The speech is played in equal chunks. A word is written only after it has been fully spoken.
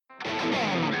Welcome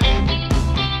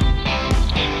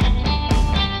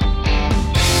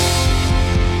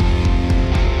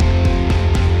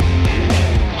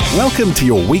to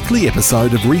your weekly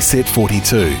episode of Reset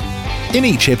 42. In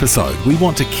each episode, we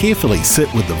want to carefully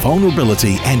sit with the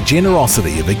vulnerability and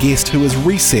generosity of a guest who has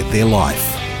reset their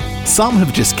life. Some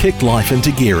have just kicked life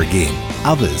into gear again,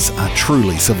 others are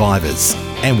truly survivors.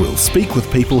 And we'll speak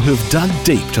with people who've dug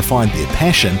deep to find their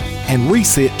passion and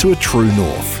reset to a true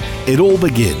north. It all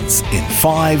begins in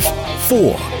 5,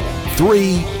 4,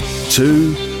 3,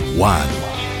 2, 1.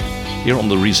 Here on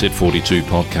the Reset 42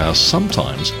 podcast,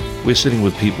 sometimes we're sitting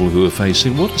with people who are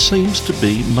facing what seems to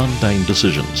be mundane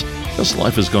decisions, because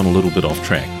life has gone a little bit off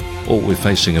track, or we're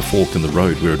facing a fork in the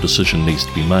road where a decision needs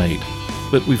to be made.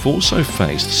 But we've also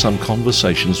faced some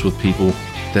conversations with people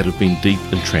that have been deep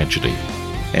in tragedy.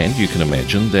 And you can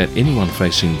imagine that anyone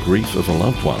facing grief of a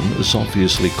loved one is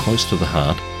obviously close to the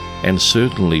heart and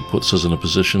certainly puts us in a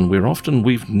position where often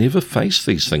we've never faced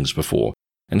these things before.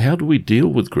 And how do we deal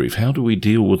with grief? How do we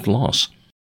deal with loss?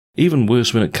 Even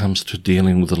worse when it comes to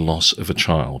dealing with the loss of a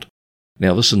child.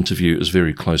 Now, this interview is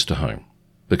very close to home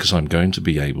because I'm going to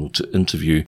be able to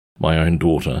interview my own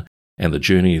daughter and the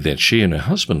journey that she and her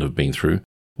husband have been through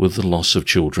with the loss of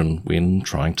children when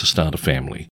trying to start a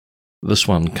family. This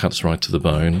one cuts right to the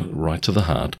bone, right to the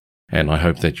heart, and I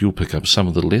hope that you'll pick up some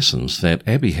of the lessons that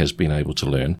Abby has been able to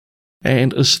learn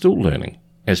and is still learning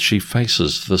as she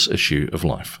faces this issue of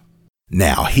life.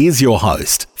 Now, here's your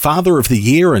host, Father of the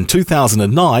Year in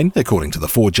 2009, according to the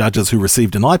 4 judges who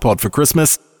received an iPod for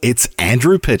Christmas, it's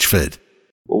Andrew Pitchford.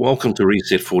 Well, welcome to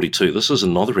Reset 42. This is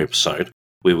another episode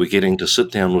where we're getting to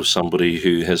sit down with somebody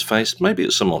who has faced maybe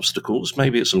it's some obstacles,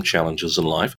 maybe it's some challenges in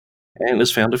life, and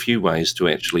has found a few ways to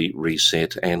actually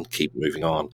reset and keep moving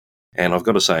on. And I've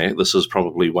got to say, this is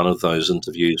probably one of those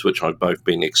interviews which I've both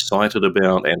been excited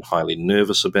about and highly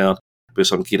nervous about,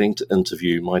 because I'm getting to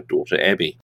interview my daughter,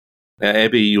 Abby. Now,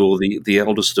 Abby, you're the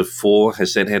eldest of 4.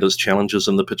 Has that had its challenges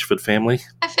in the Pitchford family?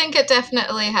 I think it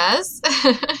definitely has.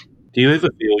 Do you ever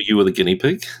feel you were the guinea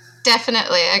pig?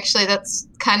 Definitely. Actually, that's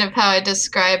kind of how I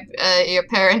describe your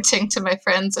parenting to my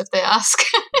friends if they ask.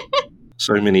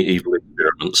 So many evil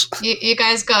experiments. You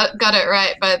guys got it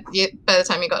right by the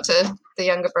time you got to the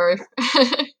younger bro.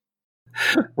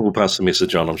 We'll pass the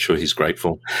message on. I'm sure he's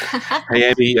grateful. Hey,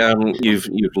 Abby, you've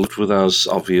lived with us,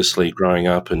 obviously, growing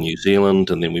up in New Zealand,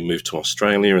 and then we moved to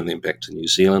Australia and then back to New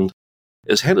Zealand.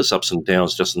 It's had its ups and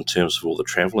downs just in terms of all the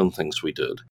travel and things we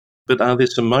did. But are there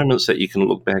some moments that you can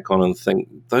look back on and think,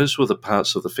 those were the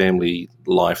parts of the family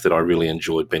life that I really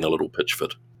enjoyed being a little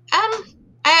Pitchford?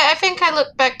 I think I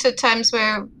look back to times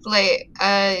where,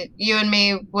 you and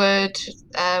me would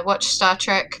watch Star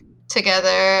Trek together,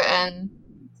 and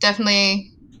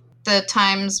definitely the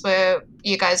times where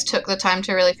you guys took the time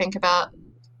to really think about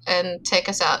and take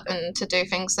us out and to do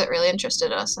things that really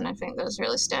interested us, and I think those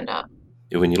really stand out.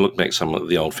 Yeah, when you look back some of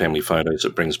the old family photos,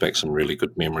 it brings back some really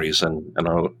good memories, and I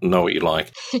know what you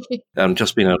like.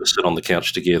 Just being able to sit on the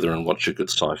couch together and watch a good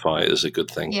sci-fi is a good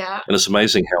thing. Yeah. And it's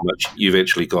amazing how much you've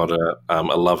actually got a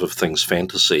love of things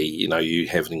fantasy. You know, you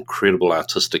have an incredible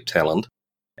artistic talent.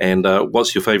 And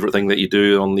what's your favourite thing that you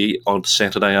do on the odd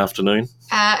Saturday afternoon?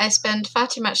 I spend far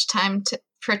too much time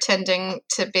pretending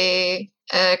to be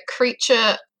a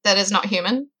creature that is not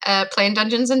human, playing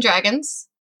Dungeons and Dragons.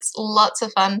 It's lots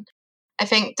of fun. I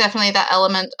think definitely that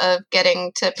element of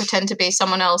getting to pretend to be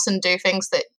someone else and do things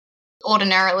that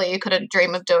ordinarily you couldn't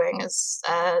dream of doing is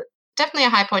definitely a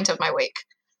high point of my week.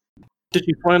 Did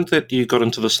you find that you got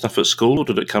into this stuff at school, or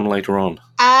did it come later on?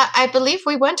 I believe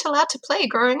we weren't allowed to play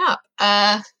growing up,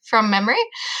 from memory.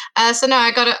 So no, I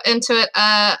got into it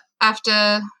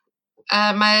after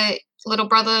my little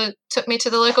brother took me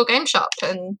to the local game shop,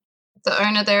 and the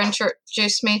owner there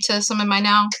introduced me to some of my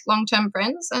now long-term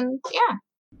friends, and yeah.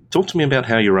 Talk to me about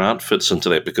how your art fits into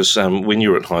that, because when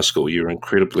you were at high school, you were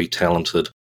incredibly talented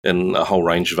in a whole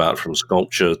range of art, from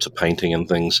sculpture to painting and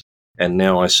things. And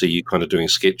now I see you kind of doing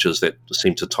sketches that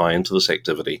seem to tie into this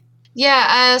activity.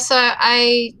 Yeah, so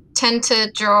I tend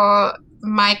to draw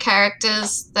my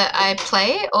characters that I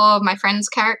play, or my friends'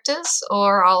 characters,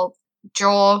 or I'll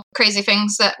draw crazy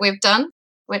things that we've done,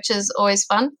 which is always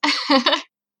fun.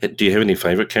 Do you have any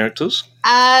favourite characters?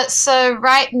 So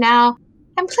right now,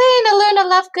 I'm playing a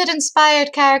Luna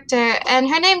Lovegood-inspired character, and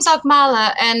her name's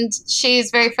Ogmala, and she's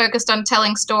very focused on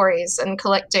telling stories and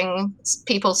collecting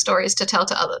people's stories to tell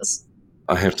to others.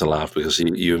 I have to laugh because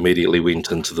you immediately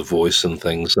went into the voice and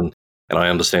things, and I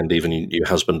understand even your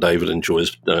husband David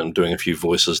enjoys doing a few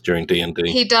voices during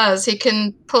D&D. He does. He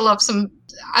can pull off some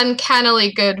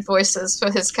uncannily good voices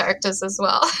for his characters as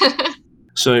well.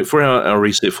 So for our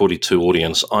Reset 42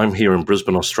 audience, I'm here in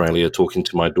Brisbane, Australia, talking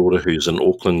to my daughter who's in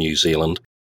Auckland, New Zealand.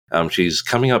 She's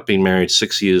coming up, being married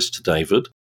 6 years to David.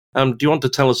 Do you want to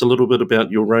tell us a little bit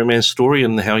about your romance story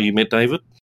and how you met David?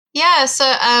 Yeah,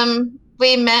 so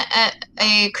we met at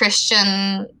a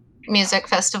Christian music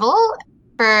festival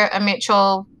for a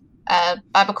mutual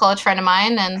Bible college friend of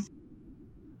mine, and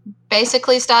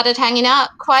basically started hanging out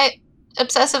quite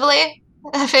obsessively.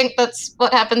 I think that's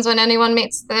what happens when anyone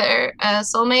meets their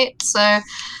soulmate. So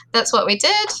that's what we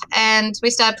did, and we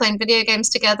started playing video games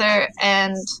together.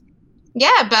 And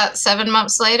yeah, about 7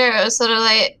 months later, it was sort of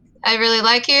like, I really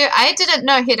like you. I didn't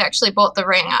know he'd actually bought the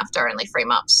ring after only 3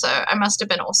 months, so I must have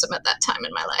been awesome at that time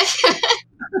in my life.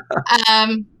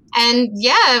 And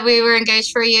yeah, we were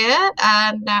engaged for a year,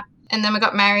 and then we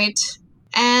got married.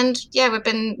 And yeah, we've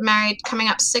been married coming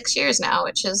up 6 years now,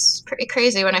 which is pretty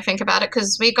crazy when I think about it,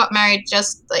 because we got married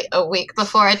just like a week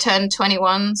before I turned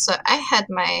 21. So I had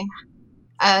my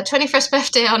 21st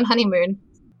birthday on honeymoon.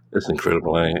 That's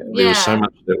incredible, eh? There was so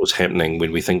much that was happening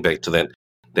when we think back to that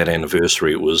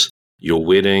anniversary. It was your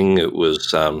wedding, it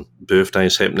was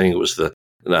birthdays happening, it was the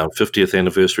 50th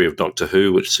anniversary of Doctor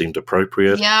Who, which seemed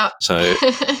appropriate. Yeah. So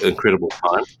incredible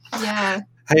time. Yeah.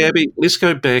 Hey, Abby, let's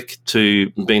go back to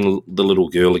being the little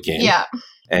girl again. Yeah.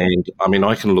 And, I mean,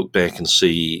 I can look back and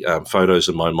see photos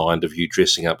in my mind of you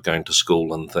dressing up, going to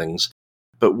school and things.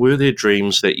 But were there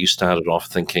dreams that you started off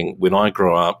thinking, when I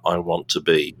grow up, I want to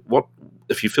be? What,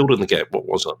 if you filled in the gap, what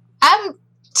was it?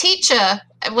 Teacher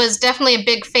was definitely a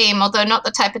big theme, although not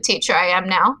the type of teacher I am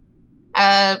now.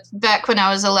 Back when I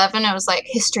was 11, I was like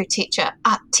history teacher,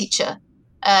 art teacher.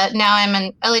 Now I'm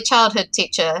an early childhood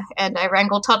teacher, and I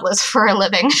wrangle toddlers for a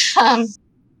living.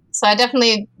 So I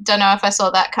definitely don't know if I saw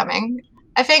that coming.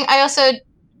 I think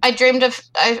I dreamed of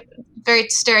very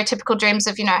stereotypical dreams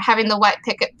of, having the white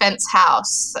picket fence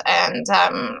house and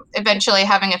eventually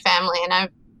having a family. And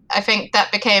I think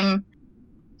that became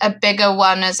a bigger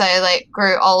one as I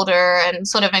grew older and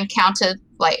sort of encountered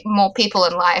more people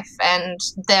in life and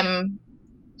them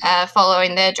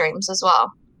following their dreams as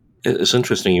well. It's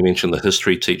interesting you mentioned the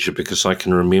history teacher, because I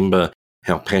can remember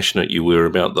how passionate you were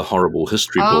about the horrible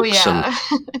history books. Yeah.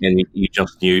 and you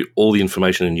just knew all the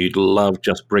information, and you'd love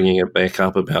just bringing it back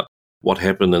up about what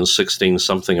happened in 16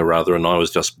 something or other, and I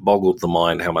was just boggled the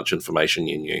mind how much information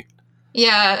you knew.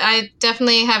 Yeah, I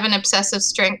definitely have an obsessive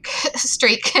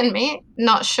streak in me.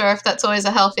 Not sure if that's always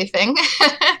a healthy thing.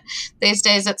 These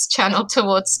days it's channeled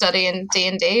towards study and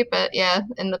D&D, but yeah,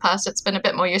 in the past it's been a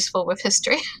bit more useful with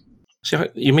history. So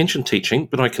you mentioned teaching,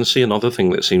 but I can see another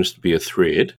thing that seems to be a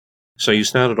thread. So you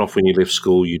started off when you left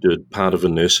school, you did part of a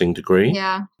nursing degree.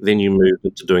 Yeah. Then you moved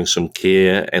into doing some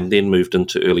care, and then moved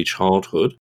into early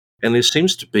childhood. And there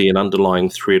seems to be an underlying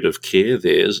thread of care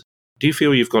there. Do you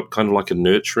feel you've got kind of like a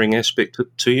nurturing aspect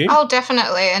to you? Oh,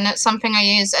 definitely. And it's something I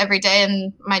use every day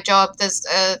in my job.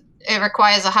 It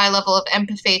requires a high level of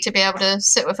empathy to be able to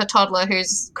sit with a toddler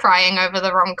who's crying over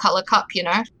the wrong color cup,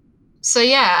 So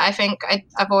yeah, I think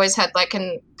I've always had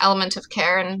an element of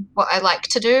care in what I like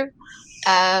to do.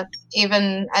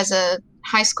 Even as a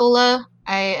high schooler,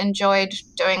 I enjoyed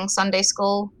doing Sunday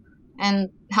school and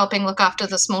helping look after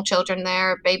the small children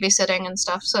there, babysitting and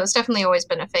stuff. So it's definitely always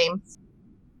been a theme.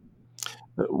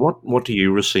 What do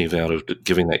you receive out of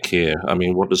giving that care? I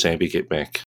mean, what does Abby get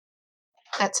back?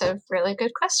 That's a really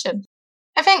good question.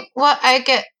 I think what I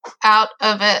get out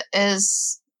of it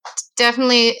is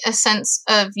definitely a sense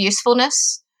of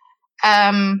usefulness.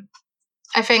 I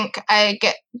think I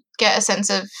get a sense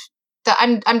of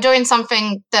that I'm doing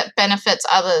something that benefits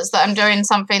others, that I'm doing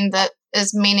something that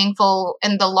is meaningful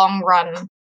in the long run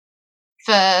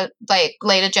for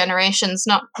later generations.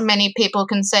 Not many people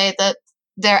can say that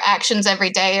their actions every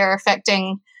day are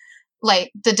affecting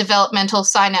the developmental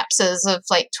synapses of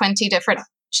 20 different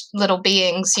little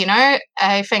beings,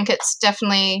 I think it's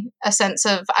definitely a sense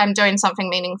of I'm doing something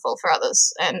meaningful for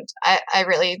others. And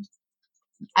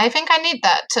I think I need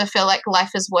that to feel like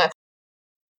life is worth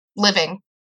living,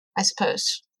 I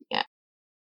suppose. Yeah.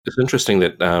 It's interesting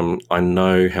that I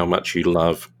know how much you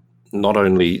love not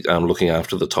only looking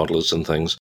after the toddlers and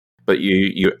things, but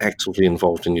you're actively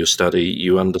involved in your study.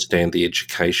 You understand the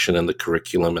education and the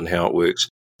curriculum and how it works,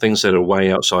 things that are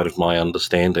way outside of my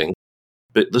understanding.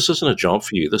 But this isn't a job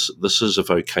for you. This is a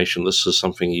vocation. This is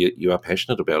something you are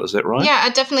passionate about. Is that right? Yeah,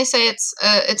 I'd definitely say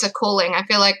it's a calling. I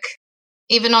feel like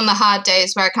even on the hard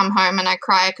days where I come home and I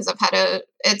cry because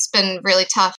it's been really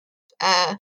tough.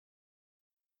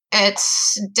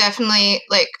 It's definitely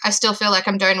I still feel like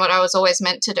I'm doing what I was always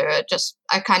meant to do.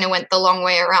 I kind of went the long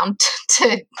way around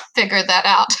to figure that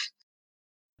out.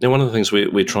 Now, one of the things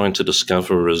we're trying to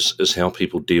discover is how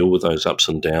people deal with those ups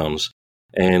and downs.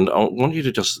 And I want you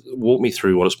to just walk me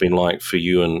through what it's been like for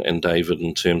you and David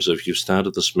in terms of you've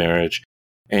started this marriage,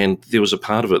 and there was a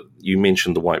part of it, you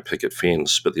mentioned the white picket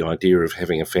fence, but the idea of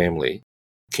having a family.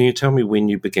 Can you tell me when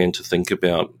you began to think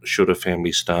about should a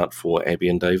family start for Abby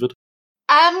and David?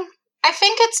 I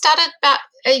think it started about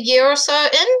a year or so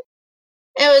in.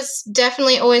 It was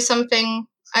definitely always something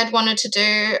I'd wanted to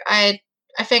do. I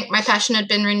think my passion had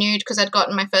been renewed because I'd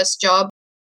gotten my first job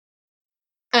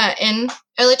in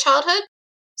early childhood.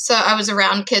 So I was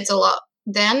around kids a lot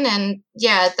then. And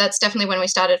yeah, that's definitely when we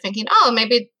started thinking, oh,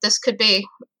 maybe this could be,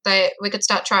 we could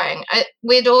start trying.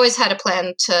 We'd always had a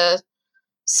plan to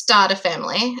start a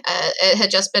family. It had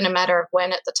just been a matter of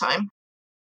when at the time.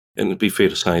 And it'd be fair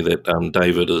to say that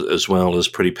David as well is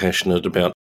pretty passionate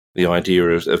about the idea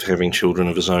of having children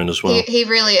of his own as well. He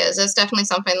really is. It's definitely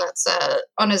something that's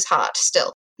on his heart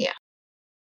still, yeah.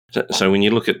 So when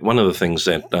you look at one of the things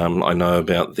that I know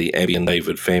about the Abby and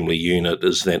David family unit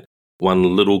is that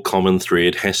one little common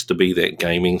thread has to be that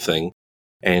gaming thing.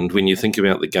 And when you think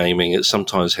about the gaming, it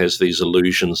sometimes has these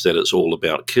illusions that it's all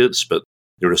about kids, but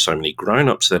there are so many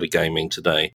grown-ups that are gaming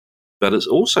today. But it's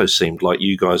also seemed like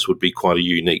you guys would be quite a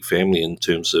unique family in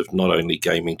terms of not only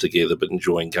gaming together, but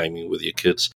enjoying gaming with your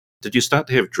kids. Did you start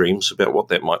to have dreams about what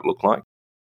that might look like?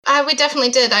 We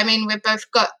definitely did. I mean, we've both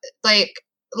got,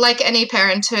 like any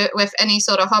parent with any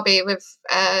sort of hobby, we've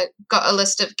got a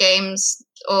list of games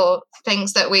or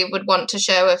things that we would want to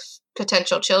share with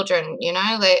potential children, you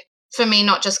know? Like, for me,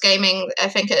 not just gaming, I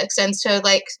think it extends to,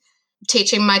 like,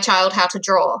 teaching my child how to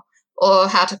draw or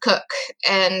how to cook.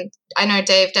 And I know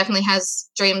Dave definitely has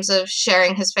dreams of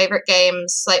sharing his favorite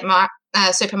games like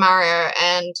Super Mario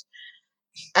and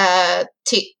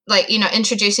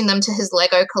introducing them to his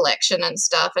Lego collection and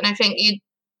stuff. And I think you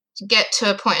get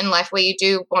to a point in life where you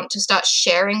do want to start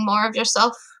sharing more of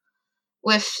yourself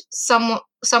with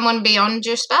someone beyond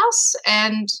your spouse.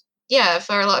 And yeah,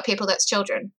 for a lot of people, that's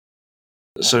children.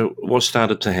 So what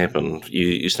started to happen?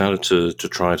 You started to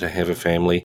try to have a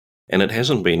family. And it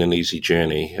hasn't been an easy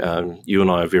journey. You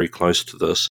and I are very close to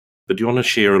this. But do you want to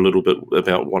share a little bit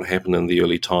about what happened in the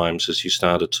early times as you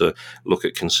started to look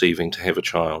at conceiving to have a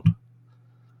child?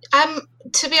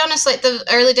 To be honest, like the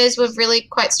early days were really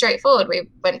quite straightforward. We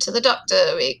went to the doctor,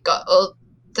 we got all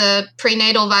the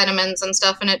prenatal vitamins and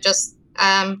stuff, and it just,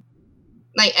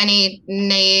 like any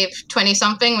naive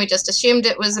 20-something, we just assumed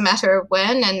it was a matter of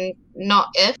when and not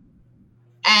if.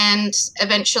 And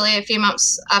eventually, a few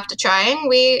months after trying,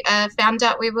 we found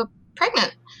out we were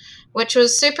pregnant, which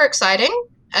was super exciting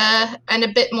and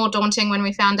a bit more daunting when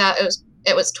we found out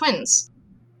it was twins.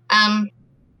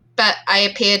 But I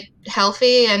appeared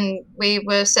healthy, and we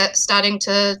were starting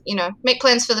to, make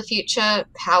plans for the future.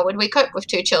 How would we cope with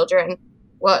 2 children?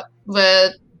 What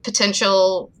were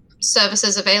potential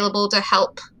services available to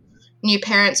help new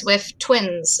parents with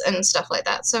twins and stuff like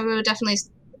that? So we were definitely,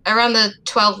 around the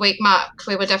 12-week mark,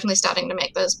 we were definitely starting to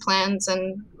make those plans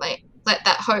and let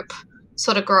that hope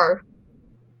sort of grow.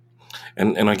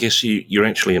 And I guess you're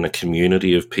actually in a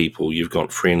community of people. You've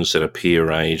got friends that are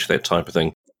peer age, that type of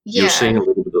thing. Yeah. You're seeing a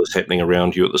little bit of this happening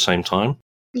around you at the same time?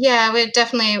 Yeah, we're at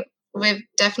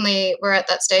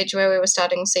that stage where we were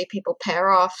starting to see people pair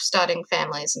off, starting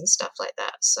families and stuff like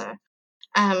that. So,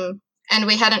 and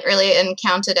we hadn't really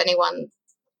encountered anyone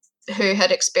who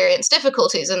had experienced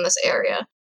difficulties in this area.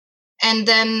 And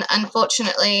then,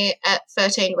 unfortunately, at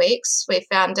 13 weeks, we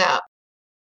found out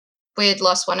we had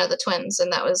lost one of the twins,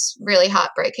 and that was really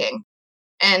heartbreaking.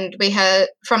 And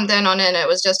from then on in, it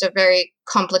was just a very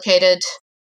complicated,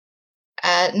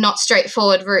 not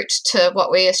straightforward route to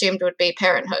what we assumed would be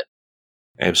parenthood.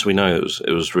 As we know,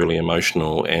 it was really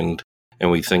emotional, and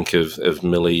we think of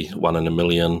Millie, 1 in a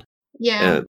million.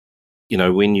 Yeah.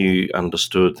 When you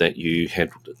understood that you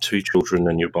had 2 children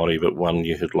in your body, but one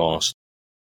you had lost,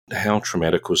 how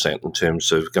traumatic was that in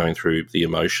terms of going through the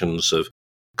emotions of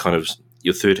kind of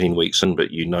you're 13 weeks in,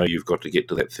 but you've got to get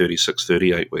to that 36,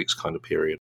 38 weeks kind of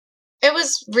period? It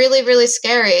was really, really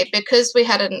scary because we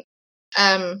hadn't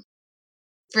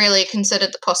really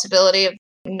considered the possibility of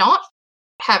not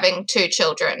having 2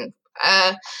 children.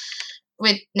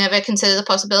 We'd never considered the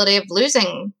possibility of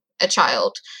losing a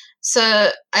child. So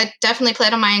I definitely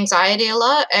played on my anxiety a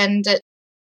lot, and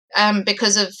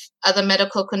because of other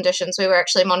medical conditions, we were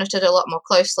actually monitored a lot more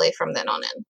closely from then on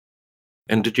in.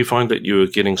 And did you find that you were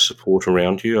getting support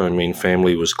around you? I mean,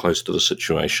 family was close to the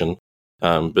situation,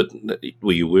 but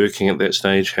were you working at that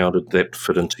stage? How did that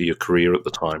fit into your career at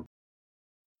the time?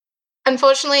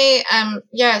 Unfortunately,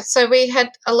 so we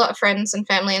had a lot of friends and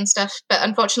family and stuff, but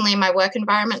unfortunately my work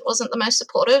environment wasn't the most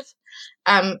supportive,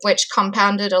 which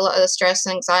compounded a lot of the stress,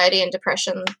 anxiety, and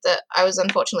depression that I was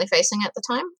unfortunately facing at the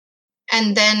time.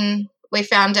 And then we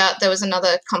found out there was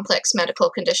another complex medical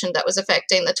condition that was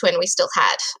affecting the twin we still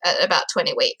had at about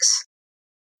 20 weeks.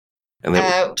 And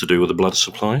that was to do with the blood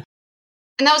supply?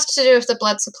 And that was to do with the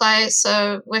blood supply.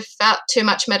 So without too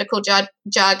much medical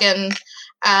jargon,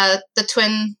 the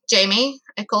twin, Jamie,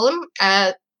 I call him,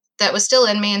 that was still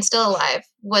in me and still alive,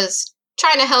 was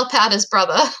trying to help out his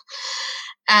brother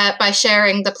by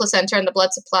sharing the placenta and the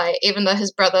blood supply, even though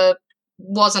his brother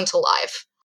wasn't alive.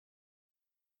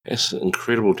 It's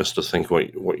incredible just to think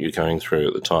what you're going through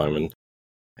at the time,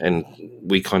 and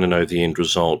we kind of know the end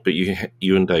result, but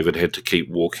you and David had to keep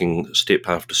walking step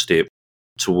after step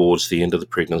towards the end of the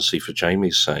pregnancy for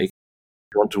Jamie's sake.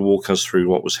 Do you want to walk us through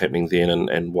what was happening then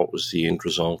and what was the end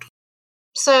result?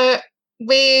 So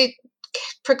we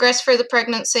progressed through the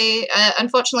pregnancy.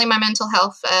 Unfortunately, my mental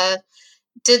health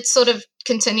did sort of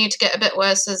continue to get a bit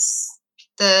worse as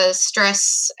the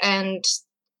stress and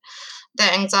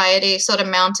the anxiety sort of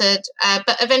mounted.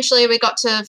 But eventually we got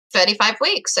to 35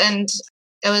 weeks, and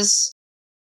I was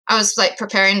like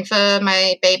preparing for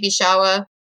my baby shower.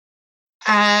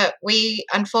 We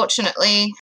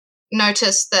unfortunately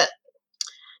noticed that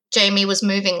Jamie was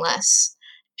moving less,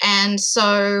 and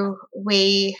so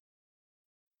we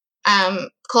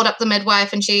called up the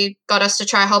midwife, and she got us to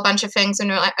try a whole bunch of things, and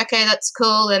we were like, okay, that's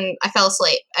cool. And I fell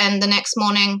asleep, and the next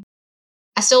morning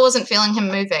I still wasn't feeling him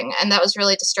moving, and that was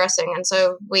really distressing. And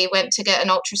so we went to get an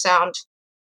ultrasound.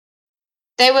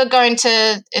 They were going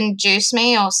to induce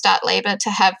me or start labor to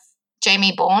have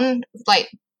Jamie born, like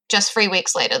just 3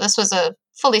 weeks later. This was a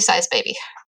fully sized baby,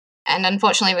 and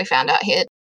unfortunately we found out he had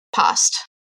passed.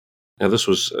 Now, this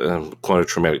was quite a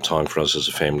traumatic time for us as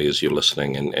a family as you're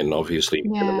listening, and obviously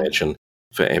you can imagine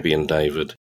for Abby and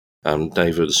David.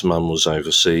 David's mum was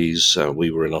overseas. We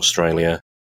were in Australia.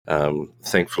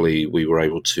 Thankfully, we were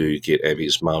able to get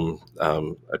Abby's mum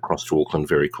across to Auckland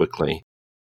very quickly,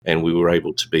 and we were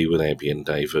able to be with Abby and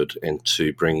David and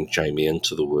to bring Jamie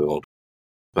into the world.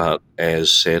 But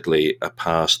as sadly a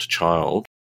past child,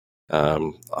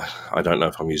 I don't know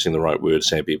if I'm using the right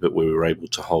words, Abby, but we were able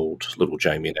to hold little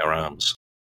Jamie in our arms.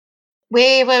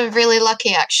 We were really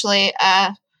lucky, actually,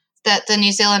 that the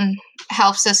New Zealand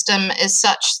health system is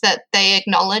such that they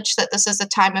acknowledge that this is a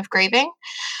time of grieving,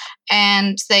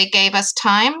 and they gave us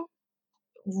time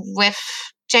with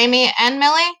Jamie and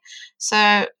Millie. So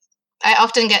I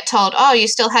often get told, oh, you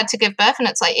still had to give birth? And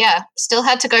it's like, yeah, still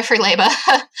had to go through labor,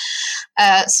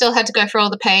 still had to go through all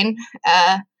the pain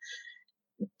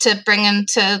to bring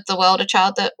into the world a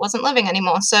child that wasn't living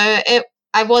anymore. So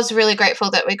I was really grateful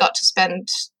that we got to spend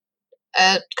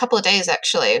a couple of days,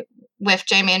 actually, with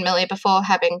Jamie and Millie before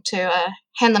having to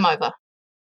hand them over.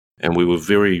 And we were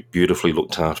very beautifully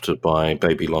looked after by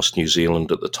Baby Lost New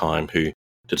Zealand at the time, who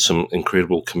did some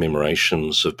incredible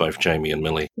commemorations of both Jamie and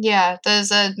Millie. Yeah,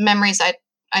 those are memories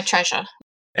I treasure.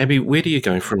 Abby, where do you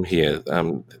go from here?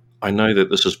 I know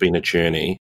that this has been a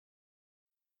journey.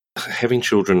 Having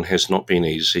children has not been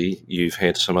easy. You've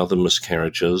had some other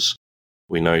miscarriages.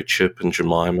 We know Chip and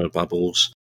Jemima,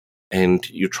 Bubbles, and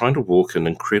you're trying to walk an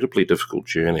incredibly difficult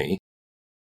journey.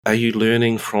 Are you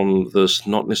learning from this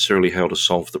not necessarily how to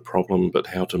solve the problem, but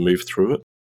how to move through it?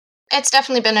 It's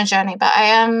definitely been a journey, but I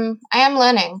am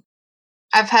learning.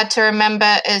 I've had to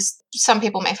remember, some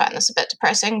people may find this a bit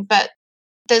depressing, but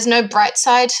there's no bright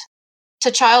side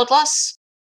to child loss.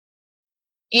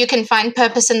 You can find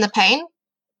purpose in the pain,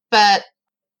 but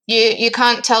you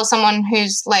can't tell someone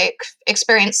who's like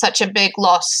experienced such a big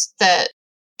loss that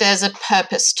there's a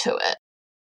purpose to it,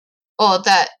 or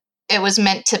that it was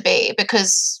meant to be,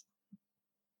 because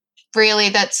really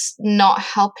that's not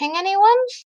helping anyone.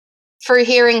 Through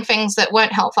hearing things that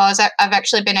weren't helpful, I've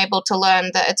actually been able to learn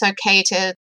that it's okay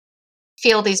to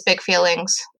feel these big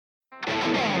feelings.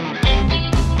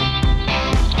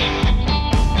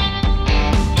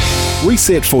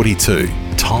 Reset 42.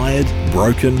 Tired,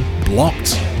 broken,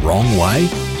 blocked, wrong way?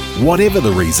 Whatever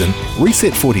the reason,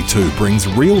 Reset 42 brings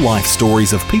real-life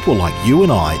stories of people like you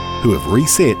and I who have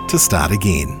reset to start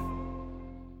again.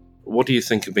 What do you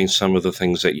think have been some of the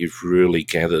things that you've really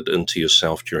gathered into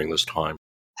yourself during this time?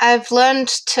 I've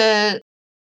learned that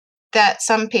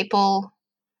some people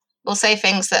will say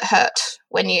things that hurt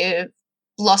when you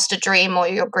lost a dream or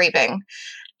you're grieving,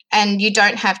 and you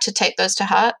don't have to take those to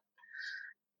heart.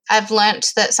 I've learned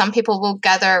that some people will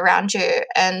gather around you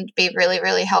and be really,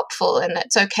 really helpful, and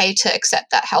it's okay to accept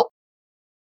that help.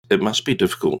 It must be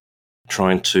difficult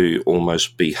trying to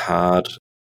almost be hard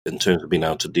in terms of being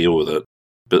able to deal with it,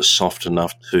 but soft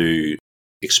enough to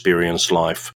experience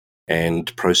life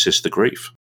and process the grief.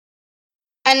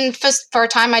 And for a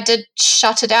time, I did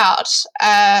shut it out.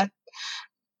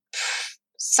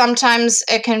 Sometimes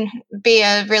it can be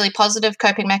a really positive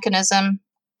coping mechanism,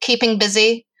 keeping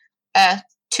busy,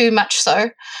 too much so,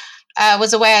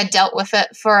 was a way I dealt with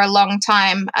it for a long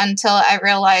time until I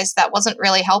realized that wasn't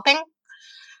really helping.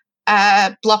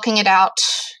 Blocking it out,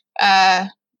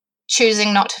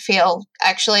 choosing not to feel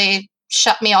actually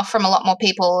shut me off from a lot more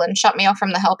people and shut me off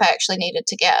from the help I actually needed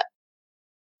to get.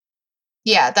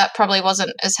 Yeah, that probably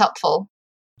wasn't as helpful.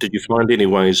 Did you find any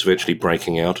ways of actually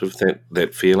breaking out of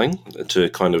that feeling to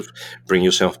kind of bring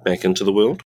yourself back into the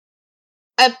world?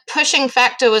 A pushing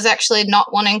factor was actually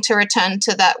not wanting to return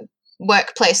to that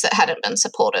workplace that hadn't been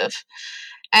supportive.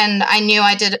 And I knew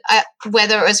I did,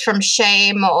 whether it was from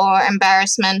shame or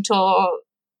embarrassment or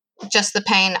just the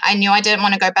pain, I knew I didn't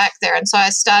want to go back there. And so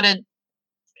I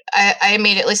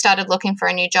immediately started looking for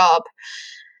a new job.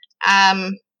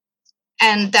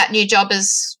 And that new job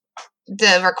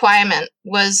the requirement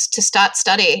was to start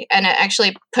study. And it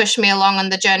actually pushed me along on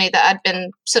the journey that I'd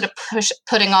been sort of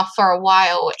putting off for a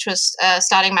while, which was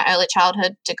starting my early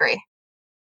childhood degree.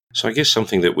 So I guess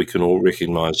something that we can all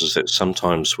recognise is that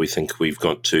sometimes we think we've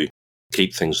got to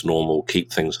keep things normal,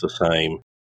 keep things the same,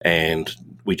 and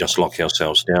we just lock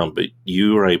ourselves down. But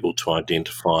you were able to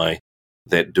identify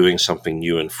that doing something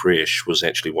new and fresh was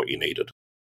actually what you needed.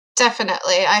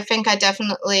 Definitely. I think I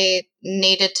definitely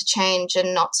needed to change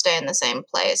and not stay in the same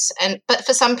place. But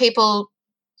for some people,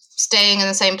 staying in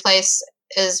the same place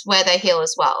is where they heal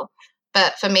as well.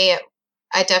 But for me,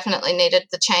 I definitely needed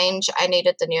the change. I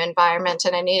needed the new environment,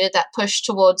 and I needed that push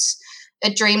towards a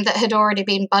dream that had already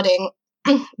been budding,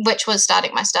 which was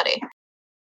starting my study.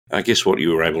 I guess what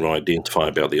you were able to identify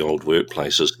about the old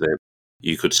workplace is that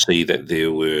you could see that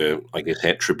there were, I guess,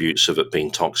 attributes of it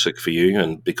being toxic for you,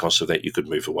 and because of that, you could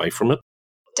move away from it.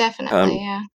 Definitely,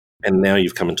 yeah. And now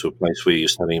you've come into a place where you're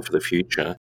studying for the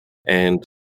future. And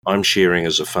I'm sharing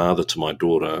as a father to my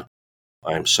daughter,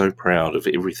 I am so proud of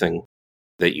everything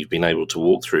that you've been able to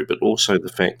walk through, but also the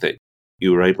fact that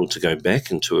you were able to go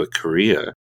back into a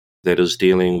career that is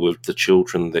dealing with the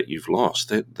children that you've lost.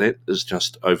 That is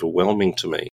just overwhelming to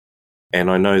me. And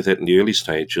I know that in the early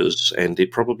stages, and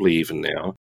probably even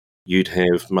now, you'd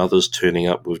have mothers turning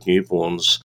up with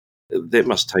newborns. That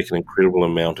must take an incredible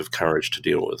amount of courage to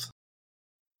deal with.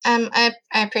 I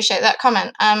appreciate that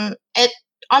comment. On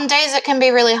days it can be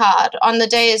really hard. On the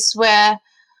days where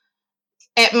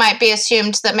it might be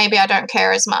assumed that maybe I don't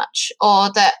care as much, or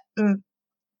that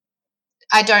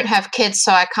I don't have kids,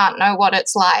 so I can't know what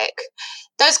it's like.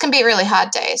 Those can be really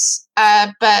hard days.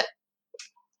 But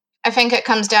I think it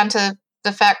comes down to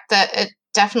the fact that it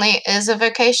definitely is a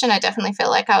vocation. I definitely feel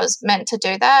like I was meant to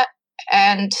do that,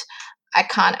 and I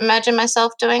can't imagine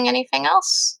myself doing anything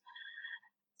else.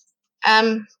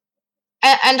 And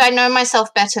I know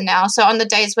myself better now. So on the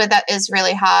days where that is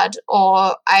really hard,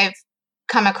 or I've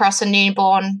come across a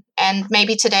newborn and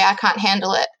maybe today I can't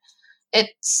handle it,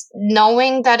 it's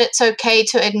knowing that it's okay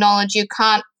to acknowledge you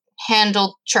can't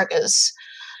handle triggers.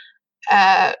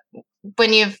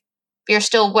 When you're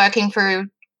still working through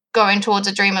going towards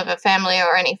a dream of a family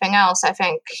or anything else, I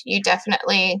think you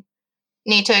definitely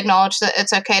need to acknowledge that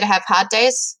it's okay to have hard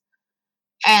days.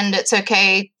 And it's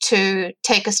okay to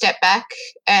take a step back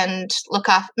and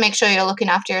make sure you're looking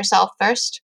after yourself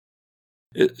first.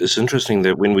 It's interesting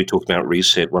that when we talk about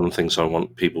reset, one of the things I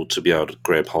want people to be able to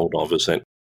grab hold of is that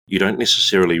you don't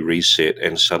necessarily reset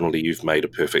and suddenly you've made a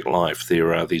perfect life.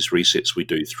 There are these resets we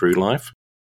do through life.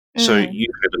 So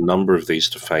you've had a number of these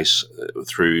to face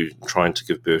through trying to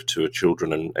give birth to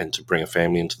children and to bring a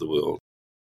family into the world.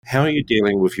 How are you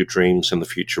dealing with your dreams in the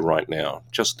future right now,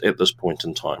 just at this point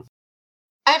in time?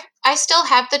 I still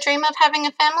have the dream of having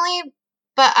a family,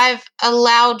 but I've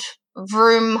allowed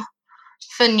room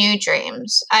for new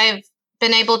dreams. I've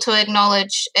been able to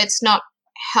acknowledge it's not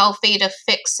healthy to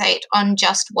fixate on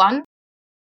just one.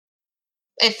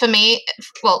 For me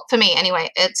anyway,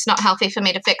 it's not healthy for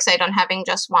me to fixate on having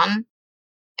just one.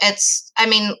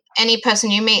 Any person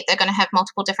you meet, they're going to have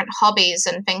multiple different hobbies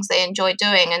and things they enjoy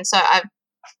doing. And so I've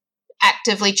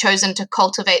actively chosen to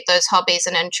cultivate those hobbies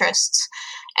and interests.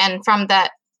 And from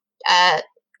that,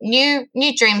 new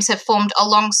dreams have formed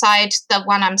alongside the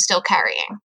one I'm still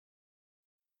carrying.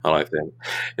 I like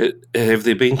that. Have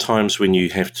there been times when you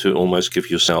have to almost give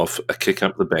yourself a kick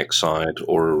up the backside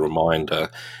or a reminder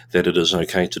that it is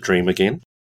okay to dream again?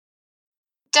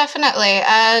 Definitely.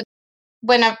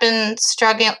 When I've been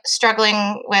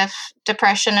struggling with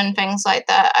depression and things like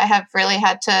that, I have really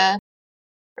had to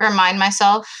remind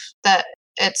myself that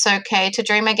it's okay to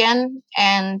dream again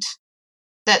and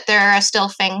that there are still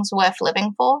things worth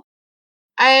living for.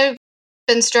 I've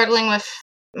been struggling with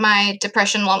my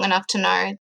depression long enough to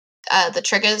know the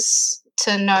triggers,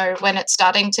 to know when it's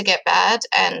starting to get bad,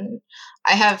 and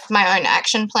I have my own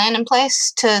action plan in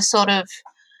place to sort of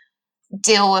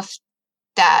deal with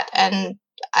that. And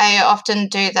I often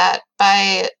do that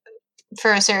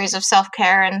through a series of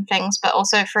self-care and things, but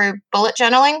also through bullet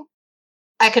journaling.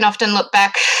 I can often look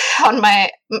back on my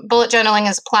bullet journaling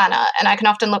as a planner, and I can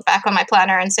often look back on my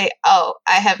planner and say, oh,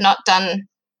 I have not done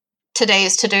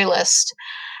today's to-do list.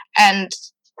 And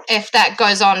if that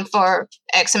goes on for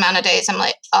X amount of days, I'm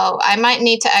like, oh, I might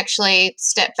need to actually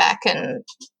step back and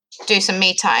do some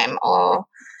me time, or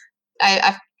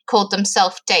I've called them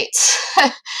self-dates,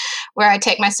 where I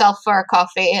take myself for a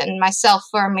coffee and myself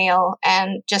for a meal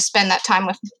and just spend that time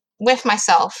with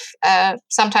myself,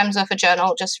 sometimes with a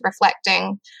journal, just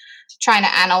reflecting, trying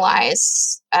to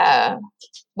analyze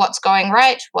what's going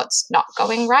right, what's not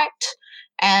going right,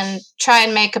 and try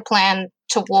and make a plan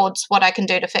towards what I can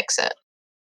do to fix it.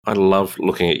 I love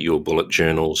looking at your bullet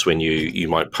journals when you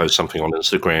might post something on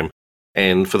Instagram.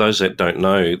 And for those that don't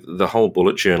know, the whole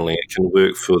bullet journaling, it can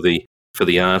work for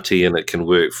the arty, and it can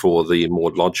work for the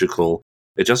more logical.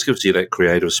 It just gives you that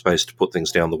creative space to put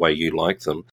things down the way you like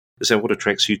them. Is that what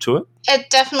attracts you to it? It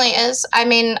definitely is. I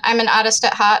mean, I'm an artist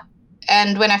at heart,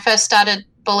 and when I first started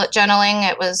bullet journaling,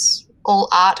 it was all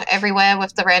art everywhere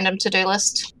with the random to-do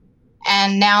list.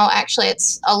 And now actually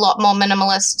it's a lot more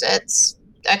minimalist. It's,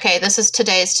 okay, this is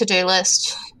today's to-do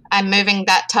list. I'm moving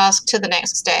that task to the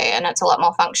next day, and it's a lot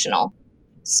more functional.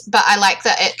 But I like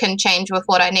that it can change with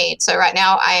what I need. So right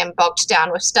now I am bogged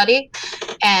down with study,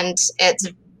 and it's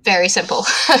very simple.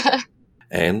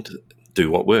 And do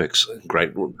what works.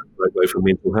 Great way for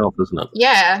mental health, isn't it?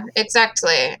 Yeah,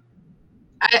 exactly.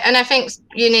 I think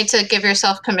you need to give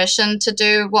yourself permission to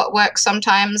do what works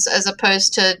sometimes, as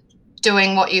opposed to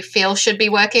doing what you feel should be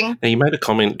working. Now, you made a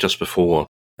comment just before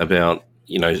about,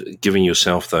 giving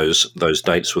yourself those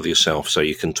dates with yourself so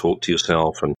you can talk to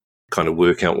yourself and kind of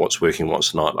work out what's working,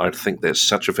 what's not. I think that's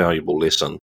such a valuable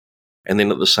lesson. And then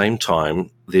at the same time,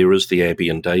 there is the Abby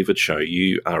and David show.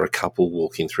 You are a couple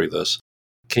walking through this.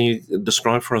 Can you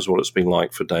describe for us what it's been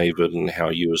like for David and how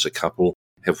you as a couple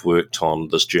have worked on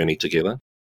this journey together?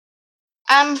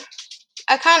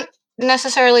 I can't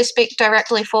necessarily speak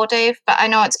directly for Dave, but I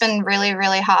know it's been really,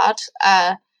 really hard.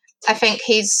 I think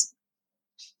he's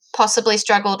possibly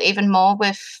struggled even more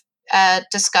with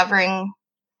discovering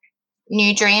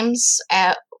new dreams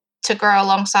to grow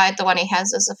alongside the one he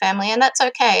has as a family, and that's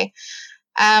okay.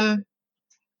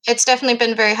 It's definitely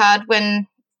been very hard when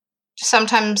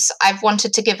sometimes I've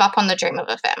wanted to give up on the dream of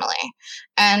a family.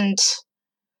 And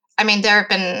I mean, there have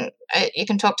been, you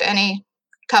can talk to any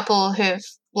couple who've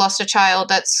lost a child,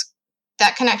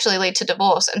 that can actually lead to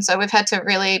divorce. And so we've had to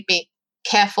really be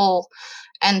careful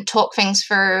and talk things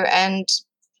through and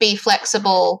be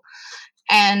flexible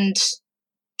and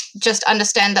just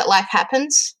understand that life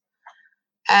happens.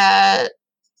 I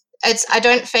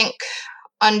don't think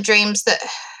on dreams that,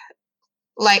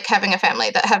 like having a family,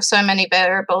 that have so many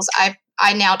variables,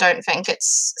 I now don't think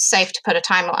it's safe to put a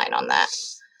timeline on that,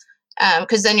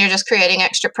 because then you're just creating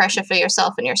extra pressure for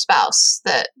yourself and your spouse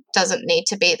that doesn't need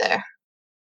to be there.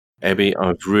 Abby,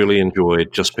 I've really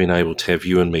enjoyed just being able to have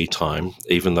you and me time,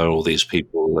 even though all these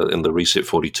people in the Reset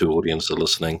 42 audience are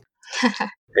listening.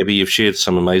 Abby, you've shared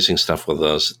some amazing stuff with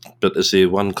us, but is there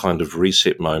one kind of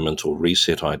reset moment or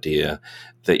reset idea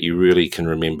that you really can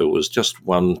remember was just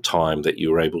one time that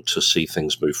you were able to see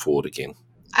things move forward again?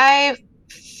 I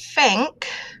think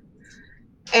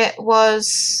it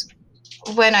was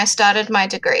when I started my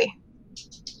degree.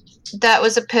 That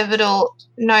was a pivotal,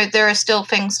 no, there are still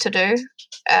things to do.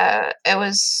 It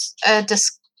was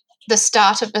the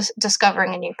start of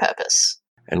discovering a new purpose.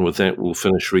 And with that, we'll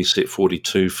finish Reset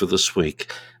 42 for this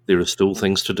week. There are still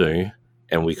things to do,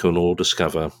 and we can all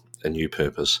discover a new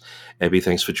purpose. Abby,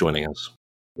 thanks for joining us.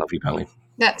 Love you, darling.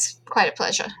 That's quite a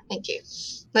pleasure. Thank you.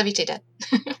 Love you too, Dad.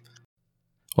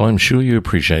 Well, I'm sure you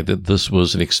appreciate that this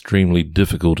was an extremely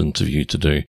difficult interview to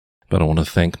do, but I want to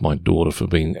thank my daughter for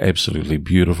being absolutely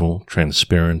beautiful,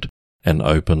 transparent, and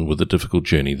open with the difficult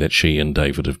journey that she and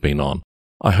David have been on.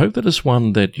 I hope that it's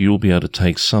one that you'll be able to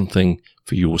take something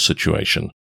for your situation,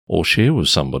 or share with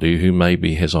somebody who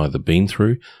maybe has either been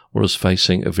through or is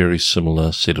facing a very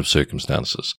similar set of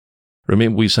circumstances.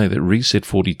 Remember, we say that Reset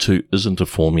 42 isn't a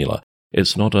formula.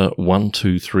 It's not a 1,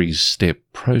 2, 3 step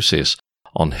process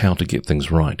on how to get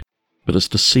things right, but it's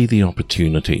to see the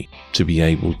opportunity to be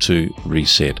able to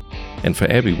reset. And for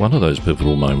Abby, one of those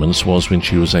pivotal moments was when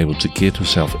she was able to get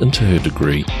herself into her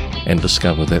degree and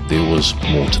discover that there was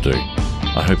more to do.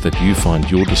 I hope that you find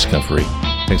your discovery.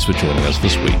 Thanks for joining us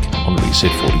this week on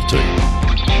Reset 42.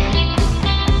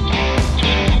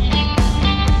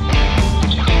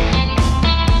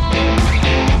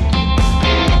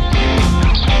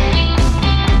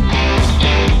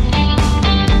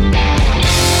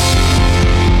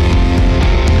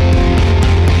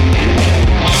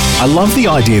 I love the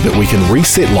idea that we can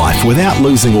reset life without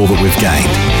losing all that we've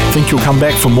gained. Think you'll come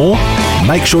back for more?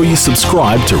 Make sure you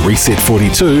subscribe to Reset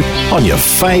 42 on your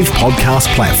fave podcast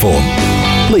platform.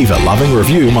 Leave a loving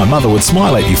review my mother would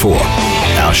smile at you for.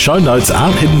 Our show notes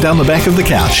aren't hidden down the back of the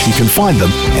couch. You can find them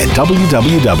at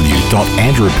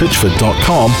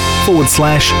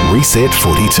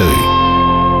www.andrewpitchford.com/reset42.